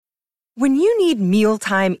When you need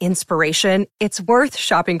mealtime inspiration, it's worth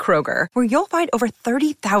shopping Kroger, where you'll find over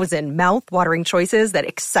 30,000 mouth-watering choices that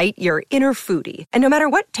excite your inner foodie. And no matter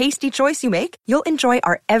what tasty choice you make, you'll enjoy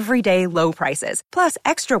our everyday low prices, plus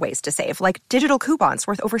extra ways to save, like digital coupons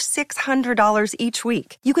worth over $600 each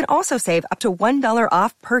week. You can also save up to $1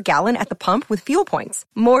 off per gallon at the pump with fuel points.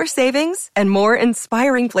 More savings and more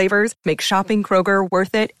inspiring flavors make shopping Kroger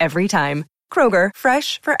worth it every time. Kroger,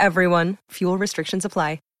 fresh for everyone. Fuel restrictions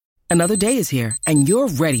apply. Another day is here, and you're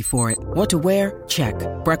ready for it. What to wear? Check.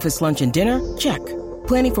 Breakfast, lunch, and dinner? Check.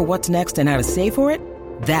 Planning for what's next and how to save for it?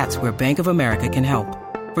 That's where Bank of America can help.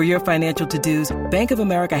 For your financial to-dos, Bank of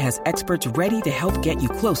America has experts ready to help get you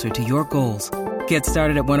closer to your goals. Get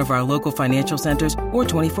started at one of our local financial centers or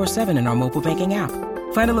 24/7 in our mobile banking app.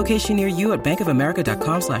 Find a location near you at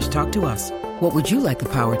bankofamerica.com/talktous. What would you like the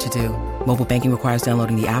power to do? Mobile banking requires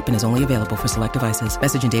downloading the app and is only available for select devices.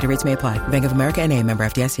 Message and data rates may apply. Bank of America N.A., member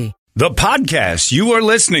FDIC. The podcast you are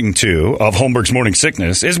listening to of Holmberg's Morning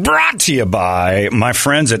Sickness is brought to you by my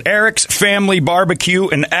friends at Eric's Family Barbecue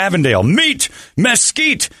in Avondale. Meet,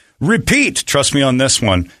 mesquite, repeat. Trust me on this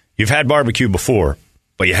one. You've had barbecue before,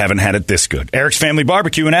 but you haven't had it this good. Eric's Family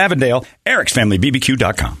Barbecue in Avondale,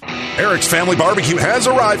 ericsfamilybbq.com. Eric's Family Barbecue has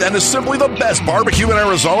arrived and is simply the best barbecue in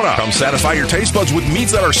Arizona. Come satisfy your taste buds with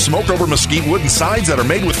meats that are smoked over mesquite wood and sides that are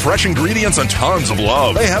made with fresh ingredients and tons of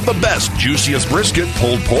love. They have the best, juiciest brisket,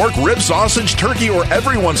 pulled pork, rib sausage, turkey, or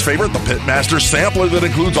everyone's favorite, the Pitmaster Sampler that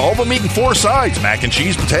includes all the meat in 4 sides. Mac and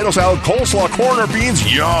cheese, potato salad, coleslaw, corn, or beans,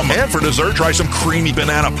 yum. And for dessert, try some creamy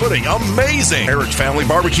banana pudding, amazing. Eric's Family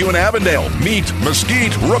Barbecue in Avondale. Meat,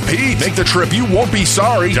 mesquite, repeat. Make the trip, you won't be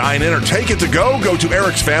sorry. Dine in or take it to go. Go to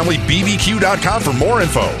ericsfamilybbq.com for more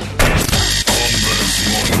info.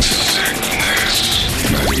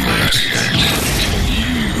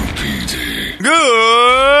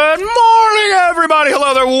 Good morning, everybody.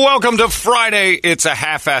 Hello there. Welcome to Friday. It's a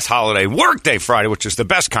half-ass holiday. Workday Friday, which is the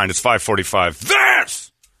best kind. It's 5:45.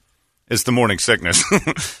 This is the Morning Sickness.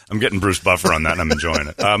 I'm getting Bruce Buffer on that, and I'm enjoying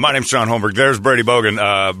it. My name's John Holmberg. There's Brady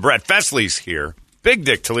Bogan. Brett Fesley's here. Big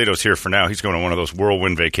Dick Toledo's here for now. He's going on one of those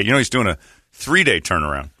whirlwind vacations. You know, he's doing a 3-day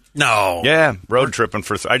turnaround. No. Yeah, road tripping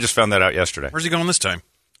for... I just found that out yesterday. Where's he going this time?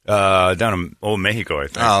 Down in old Mexico, I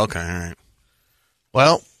think. Oh, okay, all right.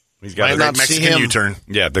 Well, he's got a great Mexican U-turn.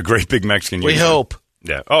 Yeah, the great big Mexican U-turn. We hope.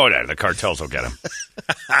 Yeah. Oh, yeah, the cartels will get him.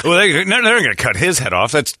 Well, they're going to cut his head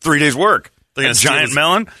off. That's 3 days' work. They're going to giant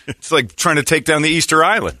melon. It's like trying to take down the Easter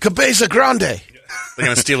Island. Cabeza Grande. They're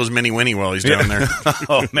going to steal his mini Winnie while he's down there.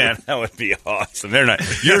 Oh, man, that would be awesome. They're not.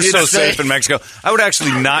 You're so safe in Mexico. I would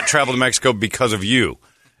actually not travel to Mexico because of you.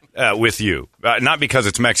 With you. Not because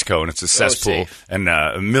it's Mexico and it's a cesspool and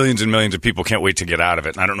millions and millions of people can't wait to get out of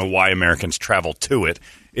it. And I don't know why Americans travel to it.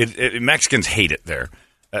 Mexicans hate it there.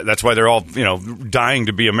 That's why they're all, dying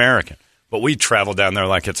to be American. But we travel down there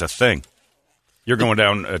like it's a thing. You're going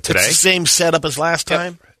down today? It's the same setup as last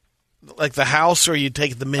time? Like the house, or you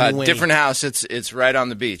take the mini Winnie? Different house. It's right on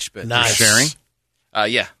the beach. But nice. Sharing?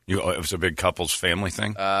 Yeah. It was a big couples family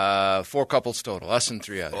thing? 4 couples total, us and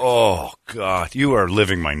 3 others. Oh, God. You are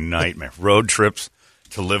living my nightmare. Road trips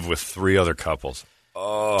to live with 3 other couples.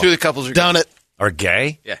 Oh. 2 of the couples are done gay. it. Are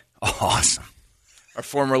gay? Yeah. Awesome. Our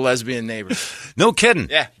former lesbian neighbors. No kidding.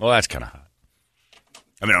 Yeah. Well, that's kind of hot.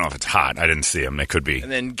 I mean, I don't know if it's hot. I didn't see them. They could be.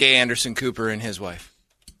 And then Gay Anderson Cooper and his wife.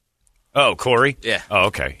 Oh, Corey? Yeah. Oh,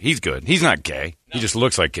 okay. He's good. He's not gay. No. He just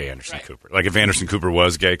looks like Gay Anderson Cooper. Like if Anderson Cooper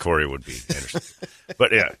was gay, Corey would be Anderson.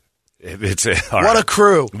 But yeah, it's what a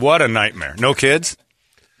crew. What a nightmare. No kids?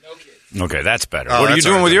 No kids. Okay, that's better. What are you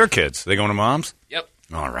doing with your kids? They going to mom's? Yep.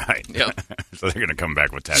 All right. Yep. So they're going to come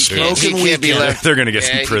back with tattoos. He can't be left. They're going to get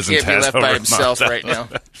some prison tats. He can't be left by himself right now.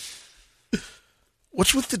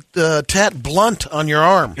 What's with the tat blunt on your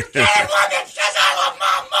arm?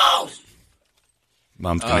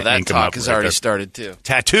 Mom's going to that ink them up. talk has already started, too.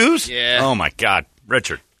 Tattoos? Yeah. Oh, my God.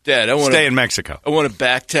 Richard. Dad, stay in Mexico. I want a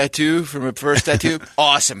back tattoo from a first tattoo.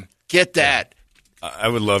 Awesome. Get that. I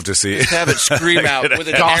would love to see it. Just have it scream out with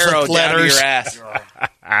an arrow down to your ass.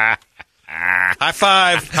 High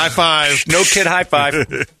five. High five. No kid high five.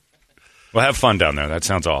 Well, have fun down there. That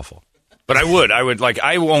sounds awful. But I would.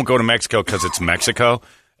 I won't go to Mexico because it's Mexico.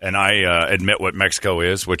 And I admit what Mexico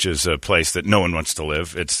is, which is a place that no one wants to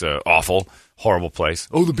live. It's awful, horrible place.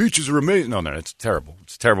 Oh, the beaches are amazing. No, it's terrible.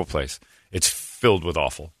 It's a terrible place. It's filled with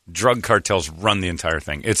awful. Drug cartels run the entire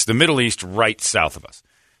thing. It's the Middle East right south of us.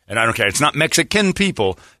 And I don't care. It's not Mexican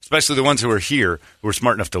people, especially the ones who are here, who are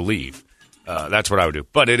smart enough to leave. That's what I would do.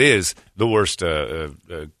 But it is the worst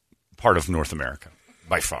part of North America,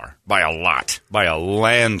 by far, by a lot, by a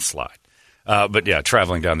landslide. But yeah,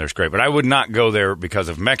 traveling down there is great. But I would not go there because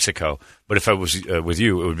of Mexico. But if I was with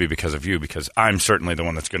you, it would be because of you, because I'm certainly the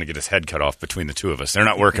one that's going to get his head cut off between the two of us. They're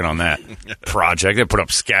not working on that project. They put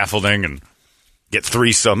up scaffolding and get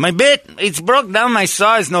 3 saw. My bit, it's broke down. My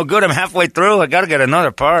saw is no good. I'm halfway through. I got to get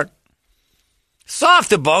another part. Saw off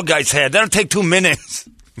the bald guy's head. That'll take 2 minutes.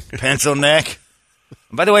 Pencil neck.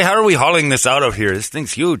 By the way, how are we hauling this out of here? This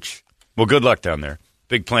thing's huge. Well, good luck down there.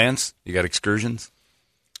 Big plans? You got excursions?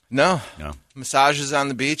 No. No. Massages on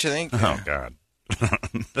the beach, I think. Oh, God.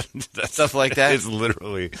 Stuff like that. It's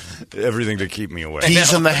literally everything to keep me away.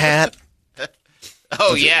 Keys in the hat.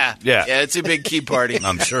 Oh, yeah. Yeah. Yeah, it's a big key party.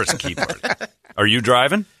 I'm sure it's a key party. Are you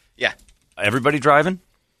driving? Yeah. Everybody driving?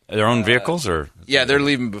 Their own vehicles or? Yeah, they're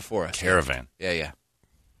leaving before us. Caravan. Yeah.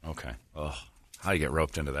 Okay. Oh, how do you get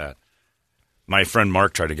roped into that? My friend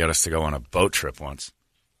Mark tried to get us to go on a boat trip once.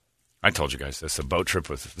 I told you guys this, a boat trip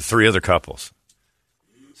with 3 other couples.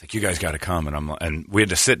 It's like, you guys got to come. And we had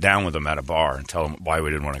to sit down with them at a bar and tell them why we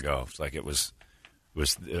didn't want to go. It's like it was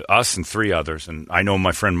us and 3 others. And I know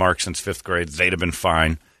my friend Mark since 5th grade. They'd have been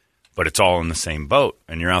fine. But it's all in the same boat.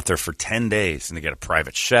 And you're out there for 10 days. And they get a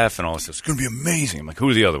private chef and all this stuff. It's going to be amazing. I'm like, who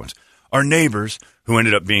are the other ones? Our neighbors, who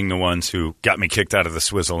ended up being the ones who got me kicked out of the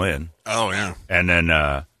Swizzle Inn. Oh, yeah.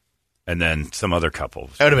 And then some other couple.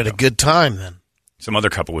 That would have been a good time then. Some other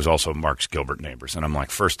couple was also Mark's Gilbert neighbors. And I'm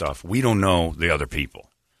like, first off, we don't know the other people.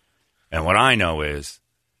 And what I know is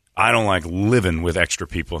I don't like living with extra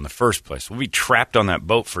people in the first place. We'll be trapped on that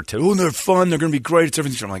boat for 2. Oh, they're fun. They're going to be great. It's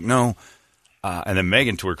everything. So I'm like, no. And then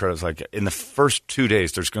Megan, to her credit, was like, in the first 2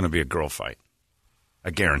 days, there's going to be a girl fight.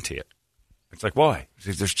 I guarantee it. It's like, why?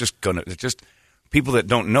 There's just people that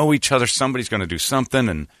don't know each other. Somebody's going to do something,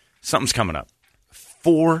 and something's coming up.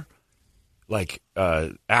 4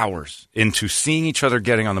 hours into seeing each other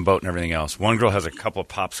getting on the boat and everything else, one girl has a couple of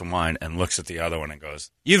pops of wine and looks at the other one and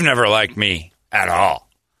goes, "You've never liked me at all."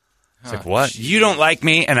 It's like, what? Geez. You don't like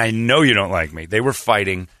me, and I know you don't like me. They were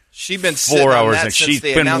fighting. She'd been 4 hours, on that and since she's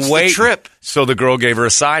they been announced waiting. the trip. So the girl gave her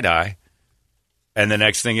a side eye, and the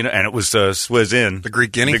next thing you know, and it was Swizz Inn, The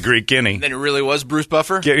Greek Guinea? the Greek Guinea. And then it really was Bruce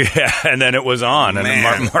Buffer? Yeah, and then it was on. And then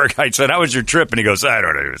Man. Mark, I said, "How was your trip?" And he goes, "I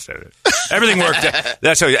don't know." Everything worked out.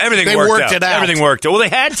 That's how everything They worked worked out. it out. Everything worked out. Well, they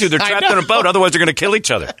had to. They're trapped on a boat. Otherwise, they're going to kill each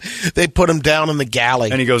other. They put him down in the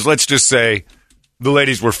galley. And he goes, "Let's just say the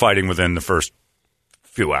ladies were fighting within the first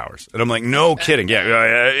few hours." And I'm like, "No kidding." Yeah.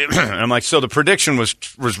 And I'm like, so the prediction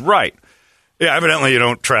was right. Yeah, evidently you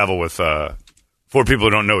don't travel with 4 people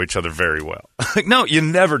who don't know each other very well. Like, no, you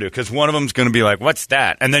never do, because one of them's going to be like, "What's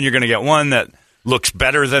that?" And then you're going to get one that looks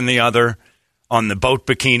better than the other on the boat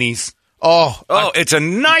bikinis. Oh, It's a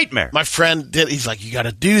nightmare. my friend did. He's like, you got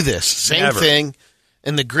to do this. Same Never. thing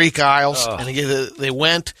in the Greek Isles. And they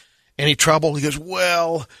went. Any trouble? He goes,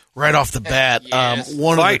 well, right off the bat, Yes.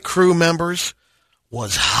 one of the crew members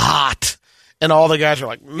was hot. And all the guys are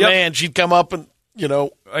like, man, she'd come up and,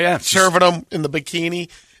 serving them in the bikini.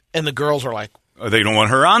 And the girls are like, They don't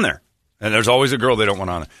want her on there. And there's always a girl they don't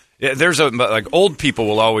want on there. Yeah, there's old people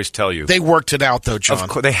will always tell you. they worked it out, though, John. Of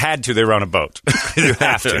course, they had to. They were on a boat. You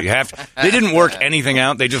have to. They didn't work anything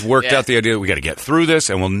out. They just worked out the idea that we got to get through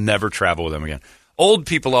this, and we'll never travel with them again. Old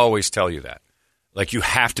people always tell you that. Like, you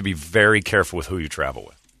have to be very careful with who you travel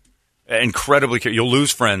with. Incredibly careful. You'll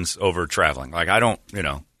lose friends over traveling. Like, I don't,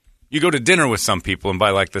 you go to dinner with some people, and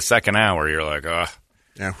by like the second hour, you're like,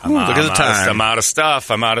 Yeah. look at the time. I'm out of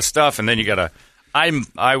stuff. And then you got to.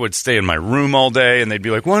 I would stay in my room all day, and they'd be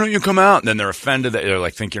like, "Why don't you come out?" And then they're offended that they're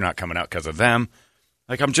like, think you're not coming out because of them.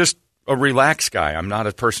 Like, I'm just a relaxed guy. I'm not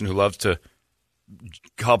a person who loves to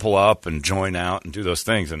couple up and join out and do those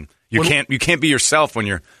things. And you can't be yourself when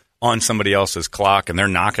you're on somebody else's clock and they're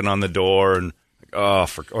knocking on the door and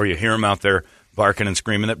or you hear them out there barking and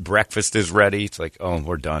screaming that breakfast is ready. It's like, oh,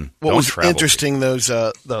 we're done. What Don't was travel. interesting, those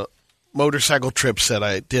the motorcycle trips that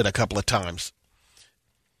I did a couple of times.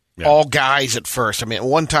 Yeah. All guys at first. I mean, at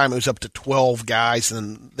one time it was up to 12 guys,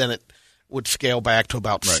 and then it would scale back to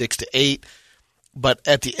about 6 to 8. But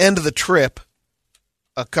at the end of the trip,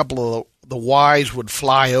 a couple of the Ys would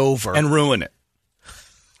fly over. And ruin it.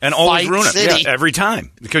 And always Fight ruin it. City. Yeah, every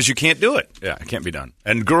time. Because you can't do it. Yeah, it can't be done.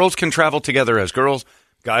 And girls can travel together as girls.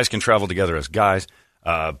 Guys can travel together as guys.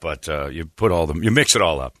 But you put you mix it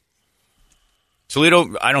all up.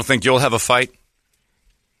 Toledo, I don't think you'll have a fight.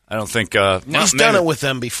 I don't think He's done it with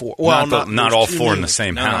them before. Well, not all 4 in the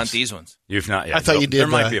same No, house. not these ones. You've not yet. I thought you did, There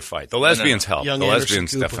might be a fight. The lesbians help. Young The Anderson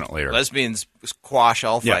lesbians Cooper. definitely are. Lesbians quash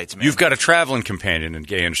all Yeah. fights, man. You've got a traveling companion in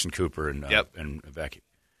Gay Anderson Cooper and Becky.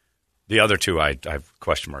 The other 2, I have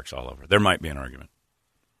question marks all over. There might be an argument.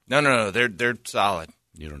 No. They're solid.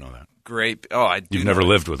 You don't know that. Great. Oh, I do. You've never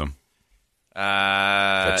lived with them.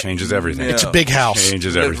 That changes everything. It's a big house.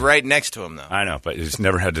 Changes Live everything. right next to him, though. I know, but you just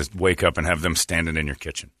never had to wake up and have them standing in your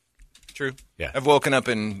kitchen. True. Yeah. I've woken up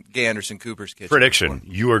in Gay Anderson Cooper's kitchen. Prediction: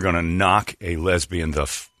 you are going to knock a lesbian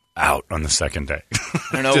out on the second day. I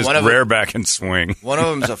don't know. Just One of rear them, back and swing. One of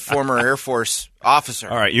them's a former Air Force officer.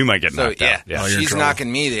 All right, you might get So knocked yeah, out. Yeah, you're in she's trouble.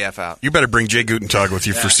 knocking me the F out. You better bring Jay Gutentag with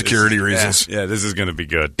you for security reasons. yeah, this is going to be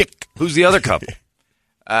good. Who's the other couple?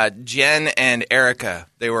 Jen and Erica.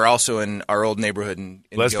 They were also in our old neighborhood in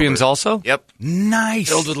Lesbians Gilbert. also? Yep. Nice.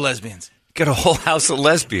 Filled with lesbians. Got a whole house of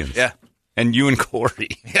lesbians. Yeah. And you and Corey.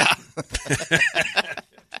 Yeah.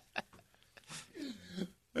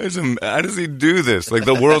 How does he do this? Like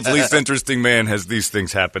the world's least interesting man has these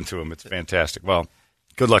things happen to him. It's fantastic. Well,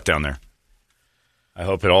 good luck down there. I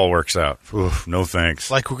hope it all works out. Oof, no thanks.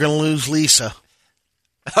 Like we're going to lose Lisa.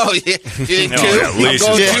 Oh, yeah. You did No, two? yeah, Lisa's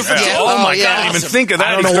I'm going one. two for Yeah. two. Oh, my yeah. God. I didn't even think of that.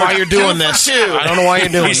 I don't know why you're doing this. I don't know why you're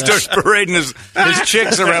doing He this. starts parading his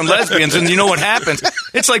chicks around lesbians, and you know what happens?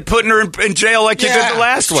 It's like putting her in jail like you did the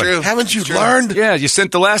last one. True. Haven't you learned? Yeah, you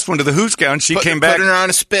sent the last one to the Hoosgown. She came back. Putting her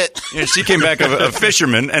on a spit. Yeah, she came back a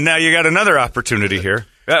fisherman, and now you got another opportunity here.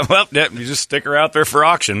 Well, yeah, you just stick her out there for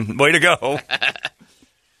auction. Way to go.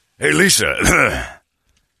 Hey, Lisa,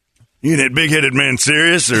 you that big-headed man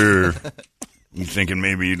serious, or you thinking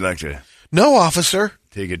maybe you'd like to No, officer.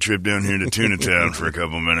 take a trip down here to Tuna Town for a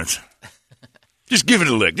couple minutes? Just give it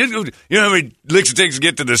a lick. You know how many licks it takes to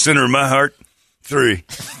get to the center of my heart? 3.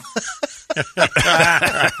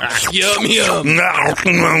 Yum,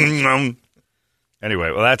 yum.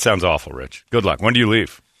 Anyway, well, that sounds awful, Rich. Good luck. When do you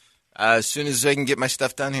leave? As soon as I can get my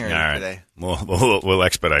stuff done here All right. today. We'll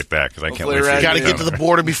expedite that because I can't Hopefully wait for around you Got to to get to the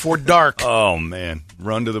border before dark. Oh, man.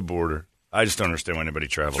 Run to the border. I just don't understand why anybody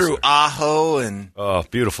travels Through there. Ajo and Oh,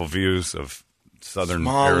 beautiful views of southern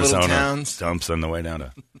Small little Arizona. towns. Dumps on the way down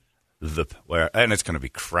to and it's going to be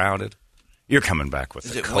crowded. You're coming back with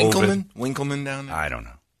is the it COVID. Winkleman? Winkleman down there? I don't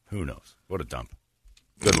know. Who knows? What a dump.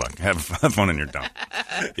 Good luck. Have fun in your dump.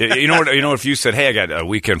 You know what? You know, if you said, "Hey, I got a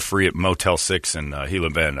weekend free at Motel 6 in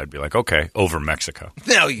Gila Bend," I'd be like, "Okay, over Mexico."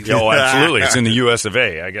 No, you Oh, absolutely. It's in the U.S. of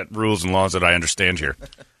A. I got rules and laws that I understand here.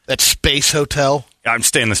 That space hotel. I'm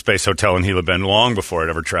staying in the Space Hotel in Gila Bend long before I'd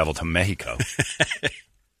ever traveled to Mexico.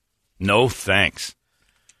 No thanks.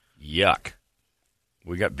 Yuck.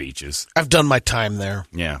 We got beaches. I've done my time there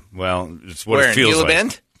Yeah. Well, it's what Where, it in feels Gila like.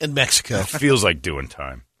 Bend? in Mexico. It feels like doing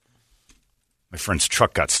time. My friend's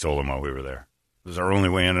truck got stolen while we were there. It was our only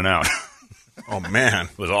way in and out. Oh, man.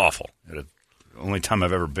 It was awful. The only time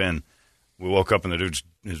I've ever been. We woke up and the dude's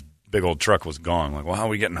his big old truck was gone. Like, well, how are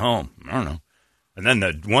we getting home? I don't know. And then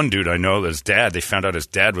the one dude I know, his dad, they found out his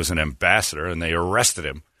dad was an ambassador, and they arrested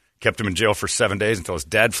him. Kept him in jail for 7 days until his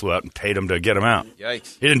dad flew out and paid him to get him out.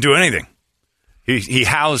 Yikes. He didn't do anything. He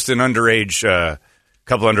housed an underage,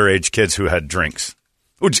 couple underage kids who had drinks,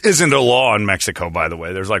 which isn't a law in Mexico, by the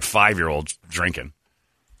way. There's like 5-year-olds drinking.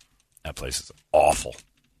 That place is awful.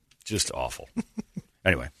 Just awful.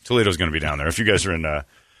 Anyway, Toledo's going to be down there. If you guys are in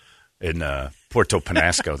Puerto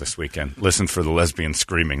Penasco this weekend, listen for the lesbian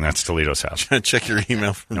screaming. That's Toledo's house. Check your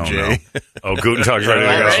email from Oh, Jay. no. Oh, Gutentag's ready to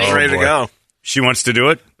go. She's Oh, ready to boy. go. She wants to do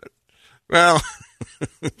it? Well,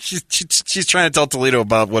 she's trying to tell Toledo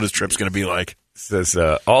about what his trip's going to be like. Says,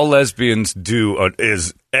 all lesbians do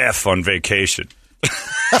is F on vacation.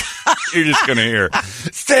 You're just going to hear,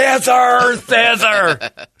 Cesar.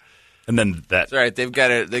 And then that. That's right. They've got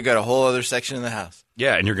a whole other section in the house.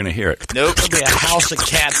 Yeah, and you're going to hear it. Nope. It'll be a house of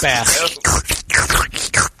cat baths.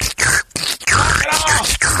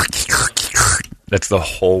 That's the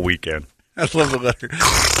whole weekend. I love the letter.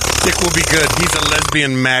 Dick will be good. He's a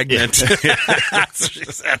lesbian magnet. That's what she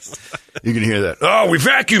says. You can hear that. Oh, we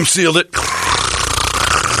vacuum sealed it.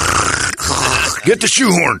 Get the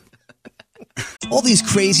shoehorn. All these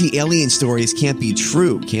crazy alien stories can't be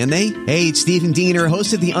true, can they? Hey, it's Stephen Diener,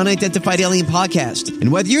 host of the Unidentified Alien Podcast.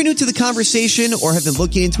 And whether you're new to the conversation or have been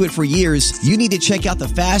looking into it for years, you need to check out the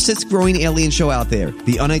fastest growing alien show out there,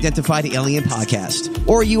 the Unidentified Alien Podcast,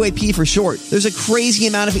 or UAP for short. There's a crazy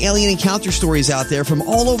amount of alien encounter stories out there from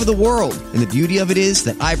all over the world. And the beauty of it is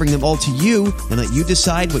that I bring them all to you and let you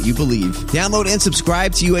decide what you believe. Download and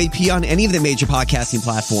subscribe to UAP on any of the major podcasting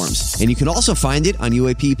platforms. And you can also find it on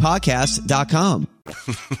UAPpodcast.com.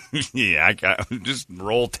 Yeah, I got just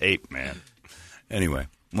roll tape, man. Anyway,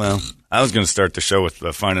 well, I was going to start the show with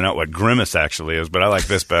finding out what Grimace actually is, but I like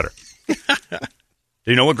this better. Do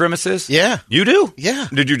you know what Grimace is? Yeah. You do? Yeah.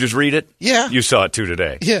 Did you just read it? Yeah. You saw it too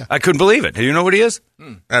today? Yeah. I couldn't believe it. Do you know what he is?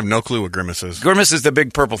 I have no clue what Grimace is. Grimace is the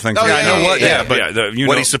big purple thing. Oh, yeah, I know what, yeah, but you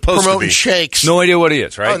what know- he's supposed to Promoting be. shakes. No idea what he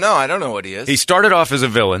is, right? Oh, no, I don't know what he is. He started off as a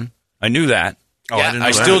villain. I knew that. Oh, Yeah, I didn't know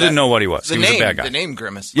I that. still didn't know what he was. The He name, was a bad guy. the name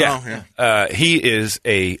Grimace. Yeah. He is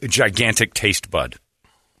a gigantic taste bud.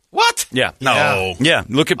 What? Yeah. No. Yeah.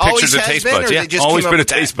 Look at Always pictures of has taste been, buds. or Yeah. they just Always came up been a with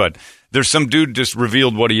that? taste bud. There's some dude just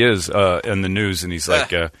revealed what he is in the news, and he's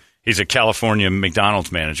like, he's a California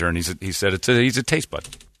McDonald's manager, and he said he's a taste bud.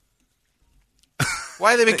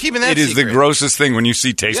 Why have they been keeping that It is secret? the grossest thing when you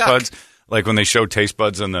see taste Yuck. buds. Like when they show taste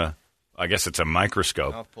buds on I guess it's a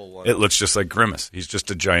microscope. I'll pull one It up. looks just like Grimace. He's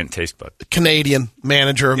just a giant taste bud. Canadian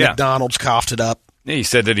manager of Yeah. McDonald's coughed it up. Yeah, he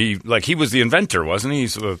said that he was the inventor, wasn't he?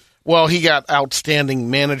 Well, he got Outstanding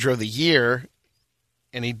Manager of the Year,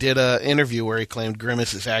 and he did an interview where he claimed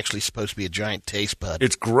Grimace is actually supposed to be a giant taste bud.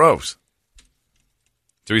 It's gross.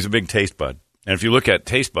 So he's a big taste bud. And if you look at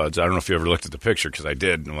taste buds, I don't know if you ever looked at the picture, because I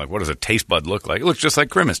did. And I'm like, what does a taste bud look like? It looks just like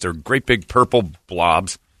Grimace. They're great big purple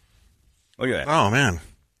blobs. Look at that. Oh, man.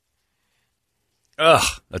 Ugh,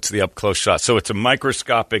 that's the up close shot. So it's a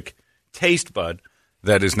microscopic taste bud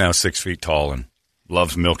that is now 6 feet tall and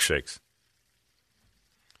loves milkshakes.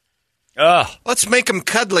 Ugh. Let's make them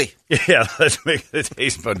cuddly. Yeah, let's make the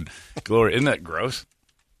taste bud glory. Isn't that gross?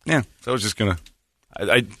 Yeah, so I was just going to.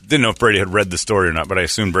 I didn't know if Brady had read the story or not, but I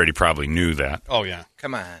assume Brady probably knew that. Oh, yeah.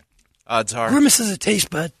 Come on. Odds are. Grimace is a taste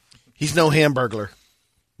bud. He's no hamburglar.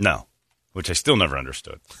 No, which I still never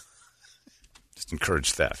understood. Just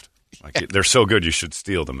encourage theft. Like, they're so good you should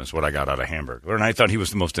steal them is what I got out of Hamburglar. And I thought he was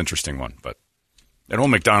the most interesting one. But that whole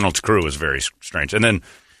McDonald's crew was very strange. And then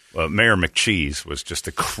Mayor McCheese was just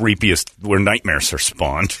the creepiest, where nightmares are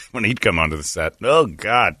spawned when he'd come onto the set. Oh,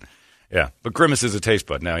 God. Yeah, but Grimace is a taste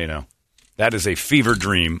bud. Now you know. That is a fever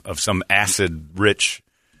dream of some acid-rich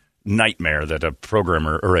nightmare that a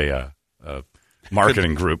programmer or a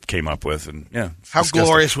marketing group came up with. And yeah, it's How disgusting.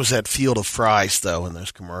 glorious was that Field of Fries, though, in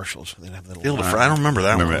those commercials? They'd have that little I don't remember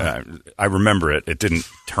that one. I remember it. It didn't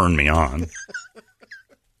turn me on.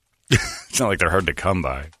 It's not like they're hard to come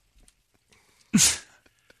by.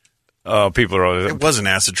 Oh, people are always. It was an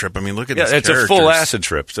acid trip. I mean, look at Yeah, these it's characters. a full acid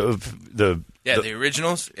trip. So the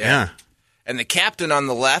originals? Yeah. And the captain on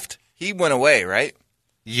the left, he went away, right?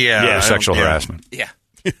 Yeah. sexual harassment. Yeah.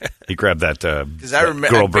 He grabbed that Because that I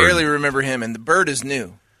girl bird. barely remember him, and the bird is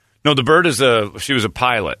new. No, the bird is she was a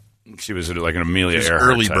pilot. She was like an Amelia She's Earhart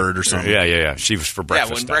early type. bird or something. Yeah. She was for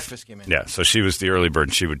breakfast. when stuff. breakfast came in. Yeah, so she was the early bird,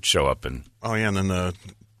 and she would show up and. Oh, yeah, and then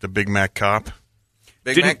the Big Mac cop.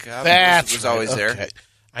 Big Didn't- Mac was That's always right. there. Okay.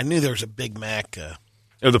 I knew there was a Big Mac.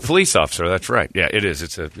 Oh, the police officer. That's right. Yeah, it is.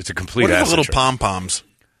 It's a complete. What are the acid little trip. pom poms?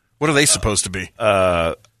 What are they supposed to be?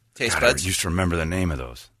 Taste God, I buds. used to remember the name of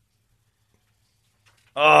those.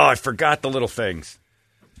 Oh, I forgot the little things.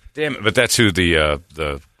 Damn it! But that's who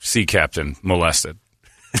the sea captain molested.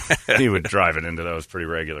 He would drive it into those pretty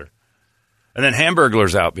regular. And then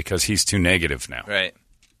Hamburglar's out because he's too negative now. Right.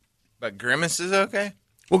 But Grimace is okay?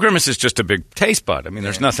 Well, Grimace is just a big taste bud. I mean,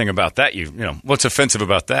 there's nothing about that. You know, what's offensive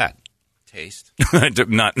about that? Taste. But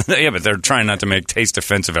they're trying not to make taste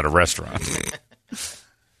offensive at a restaurant.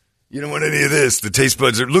 You don't want any of this. The taste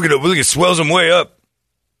buds are look at it swells them way up.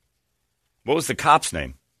 What was the cop's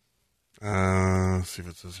name? Let's see if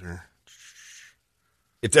it says here.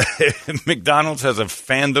 McDonald's has a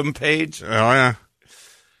fandom page. Oh, yeah.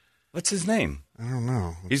 What's his name? I don't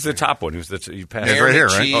know. He's the top one. Who's you passed? Yeah, right here,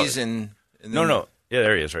 right? Cheese and No. Yeah,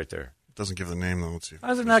 there he is, right there. It doesn't give the name, though. Let's see. How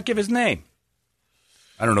does it not give his name?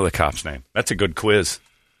 I don't know the cop's name. That's a good quiz.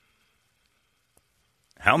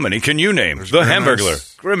 How many can you name? There's the Grimace,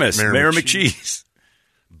 Hamburglar, Grimace, Mayor Mayor McCheese. McCheese.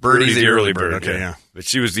 Birdie the early bird. Okay, yeah. But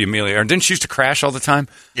she was the Amelia Earhart. Didn't she used to crash all the time?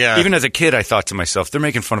 Yeah. Even as a kid, I thought to myself, they're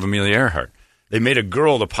making fun of Amelia Earhart. They made a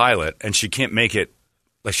girl the pilot, and she can't make it.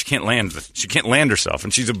 Like she can't land. She can't land herself,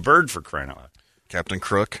 and she's a bird for crying out loud. Captain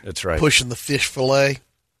Crook. That's right. Pushing the fish fillet.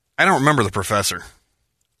 I don't remember the professor.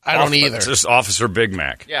 I don't either. It's just Officer Big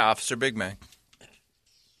Mac. Yeah, Officer Big Mac.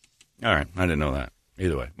 All right, I didn't know that.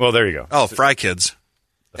 Either way, well, there you go. Oh, Fry Kids.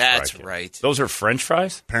 That's Fry Kid. right. Those are French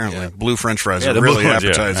fries. Apparently. Blue French fries Yeah, are the really blue ones,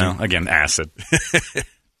 appetizing. Yeah. Well, again, acid.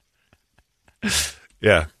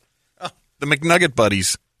 Yeah. The McNugget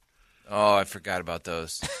Buddies. Oh, I forgot about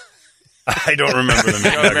those. I don't remember them.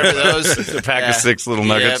 You don't remember those? It's a pack Yeah. of 6 little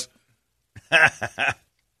nuggets.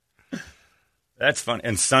 That's fun.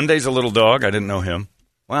 And Sunday's a little dog. I didn't know him.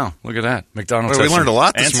 Wow, look at that. McDonald's. Well, we has learned some a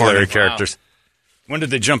lot this ancillary morning. characters. When did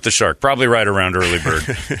they jump the shark? Probably right around early bird.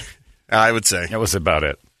 I would say. That was about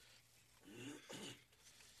it.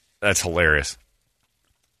 That's hilarious.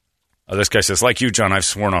 This guy says, like you, John, I've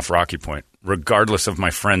sworn off Rocky Point, regardless of my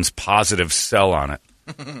friend's positive sell on it.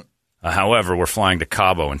 However, we're flying to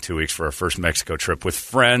Cabo in 2 weeks for our first Mexico trip with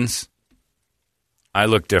friends. I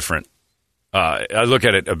look different. I look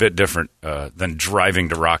at it a bit different than driving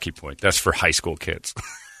to Rocky Point. That's for high school kids.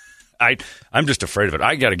 I'm just afraid of it.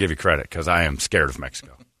 I got to give you credit because I am scared of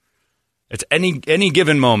Mexico. It's any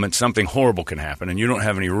given moment, something horrible can happen, and you don't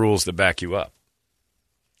have any rules that back you up.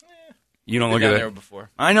 You don't look at it. There before.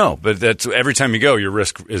 I know, but that's every time you go, your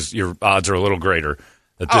odds are a little greater.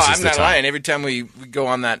 I'm not lying. Every time we go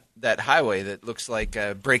on that highway that looks like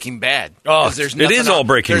Breaking Bad. Oh, it is all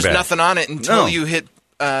Breaking Bad. There's nothing on it until you hit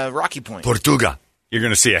Rocky Point. Tortuga. You're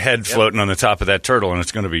going to see a head floating on the top of that turtle, and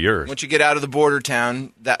it's going to be yours. Once you get out of the border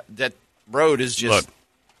town, that road is just... Look,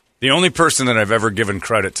 the only person that I've ever given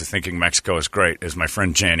credit to thinking Mexico is great is my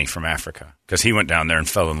friend Janny from Africa, because he went down there and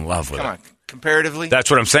fell in love with it. Come on, comparatively? That's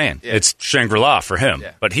what I'm saying. Yeah. It's Shangri-La for him.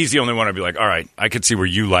 Yeah. But he's the only one I'd be like, all right, I could see where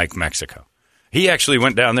you like Mexico. He actually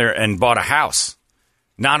went down there and bought a house,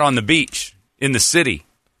 not on the beach, in the city.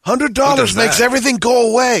 $100 makes everything go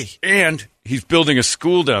away. And he's building a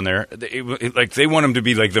school down there. They want him to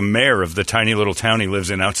be like the mayor of the tiny little town he lives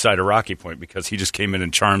in outside of Rocky Point because he just came in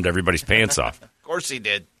and charmed everybody's pants off. Of course he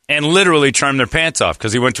did. And literally charmed their pants off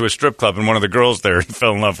because he went to a strip club and one of the girls there he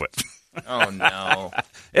fell in love with. Oh, no.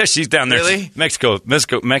 Yeah, she's down there. Really? Mexico's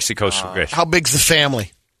How big's the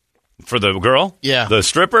family? For the girl? Yeah. The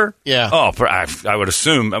stripper? Yeah. Oh, I would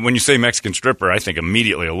assume, when you say Mexican stripper, I think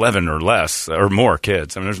immediately 11 or less, or more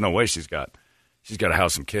kids. I mean, there's no way she's got to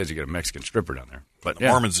house some kids. You got a Mexican stripper down there. But the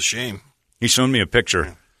Mormon's a shame. He's showing me a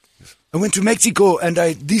picture. I went to Mexico, and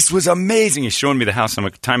this was amazing. He's showing me the house. I'm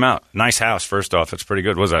like, time out. Nice house, first off. It's pretty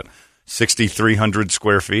good. What was that? 6,300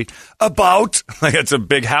 square feet? About. Like, it's a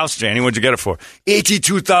big house, Janie. What'd you get it for?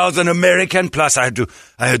 82,000 American, plus I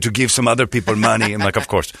had to give some other people money. I'm like, of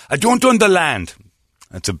course. I don't own the land.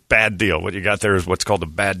 That's a bad deal. What you got there is what's called a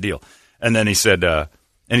bad deal. And then he said, and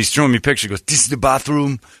he's showing me pictures. He goes, this is the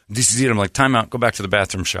bathroom. This is it. I'm like, time out. Go back to the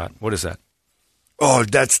bathroom shot. What is that? Oh,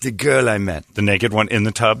 that's the girl I met. The naked one in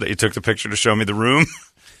the tub that you took the picture to show me the room.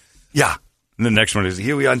 Yeah. And the next one is,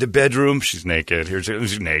 here we are in the bedroom. She's naked.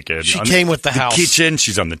 She's naked. She came with the house. Kitchen.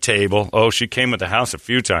 She's on the table. Oh, she came with the house a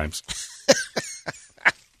few times.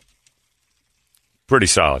 Pretty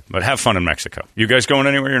solid. But have fun in Mexico. You guys going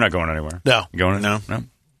anywhere? You're not going anywhere? No. You going? No. No?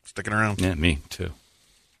 Sticking around. Yeah, me too.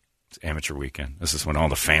 It's amateur weekend. This is when all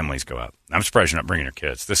the families go out. I'm surprised you're not bringing your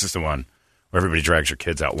kids. This is the one where everybody drags your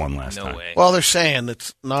kids out one last time. No way. Well, they're saying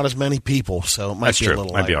it's not as many people, so it might be a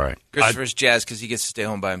little Might be all right. Christopher's jazzed because he gets to stay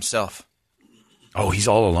home by himself. Oh, he's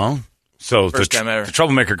all alone? So First time ever. The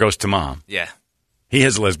troublemaker goes to mom. Yeah. He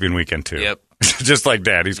has a lesbian weekend, too. Yep. Just like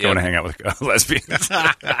Dad. He's going to hang out with lesbians.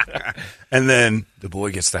 And then the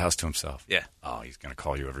boy gets the house to himself. Yeah. Oh, he's going to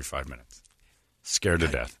call you every 5 minutes. Scared to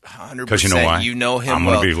death. 100%. Because you know why? You know him I'm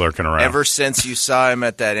going to be lurking around. Ever since you saw him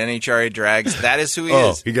at that NHRA Drags, that is who he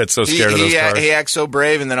is. He gets so scared of those cars. He acts so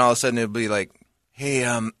brave, and then all of a sudden it'll be like, hey,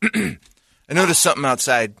 I noticed something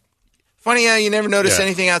outside. Funny how you never notice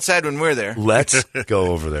anything outside when we're there. Let's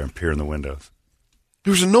go over there and peer in the windows.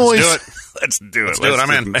 There's a noise. Let's do it. Let's do it.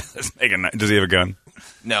 I'm in. Let's make it. Does he have a gun?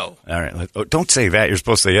 No. All right. Don't say that. You're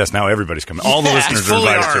supposed to say yes. Now everybody's coming. All the listeners are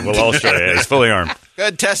fully invited armed. to. We'll all show you. He's fully armed. Go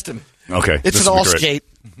ahead, test him. Okay. It's an all-skate.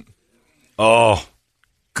 Oh,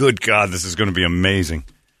 good God. This is going to be amazing.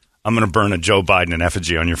 I'm going to burn a Joe Biden in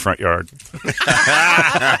effigy on your front yard.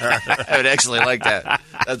 I would actually like that.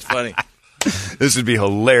 That's funny. This would be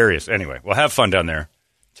hilarious. Anyway, well, have fun down there.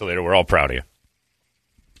 Toledo, we're all proud of you.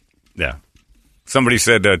 Yeah. Somebody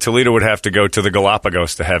said Toledo would have to go to the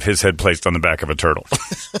Galapagos to have his head placed on the back of a turtle.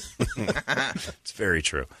 It's very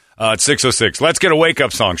true. It's 6:06. Let's get a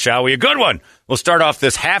wake-up song, shall we? A good one. We'll start off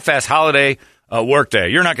this half-ass holiday work day.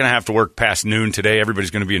 You're not going to have to work past noon today. Everybody's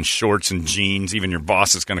going to be in shorts and jeans. Even your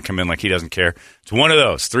boss is going to come in like he doesn't care. It's one of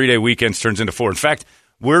those. 3-day weekends turns into 4. In fact,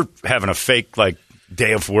 we're having a fake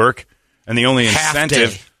day of work. And the only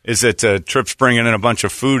incentive is that Tripp's bringing in a bunch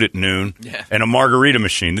of food at noon and a margarita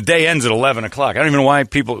machine. The day ends at 11 o'clock. I don't even know why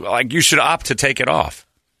people you should opt to take it off.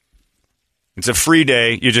 It's a free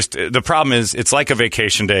day. The problem is it's like a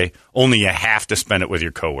vacation day, only you have to spend it with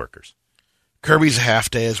your coworkers. Kirby's a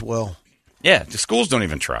half day as well. Yeah, the schools don't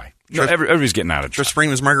even try. No, everybody's getting out of Tripp's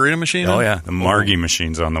bringing his margarita machine? Oh, yeah. The Margie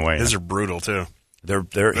machine's on the way. These are brutal, too. They're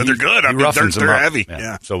good. I mean, they're heavy.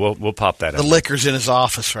 Yeah. So we'll pop that The liquor's in his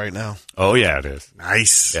office right now. Oh, yeah, it is.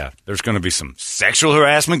 Nice. Yeah, there's going to be some sexual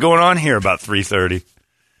harassment going on here about 3:30.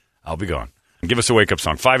 I'll be gone. And give us a wake-up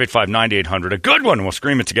song, 585-9800. A good one. We'll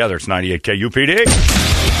scream it together. It's 98 KUPD.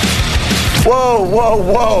 Whoa, whoa,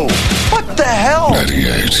 whoa. What the hell?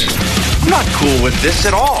 98. I'm not cool with this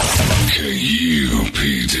at all.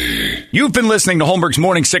 KUPD. You've been listening to Holmberg's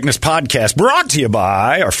Morning Sickness Podcast, brought to you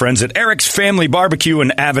by our friends at Eric's Family Barbecue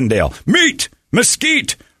in Avondale. Meet,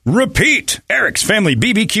 mesquite, repeat.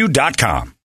 Eric'sFamilyBBQ.com.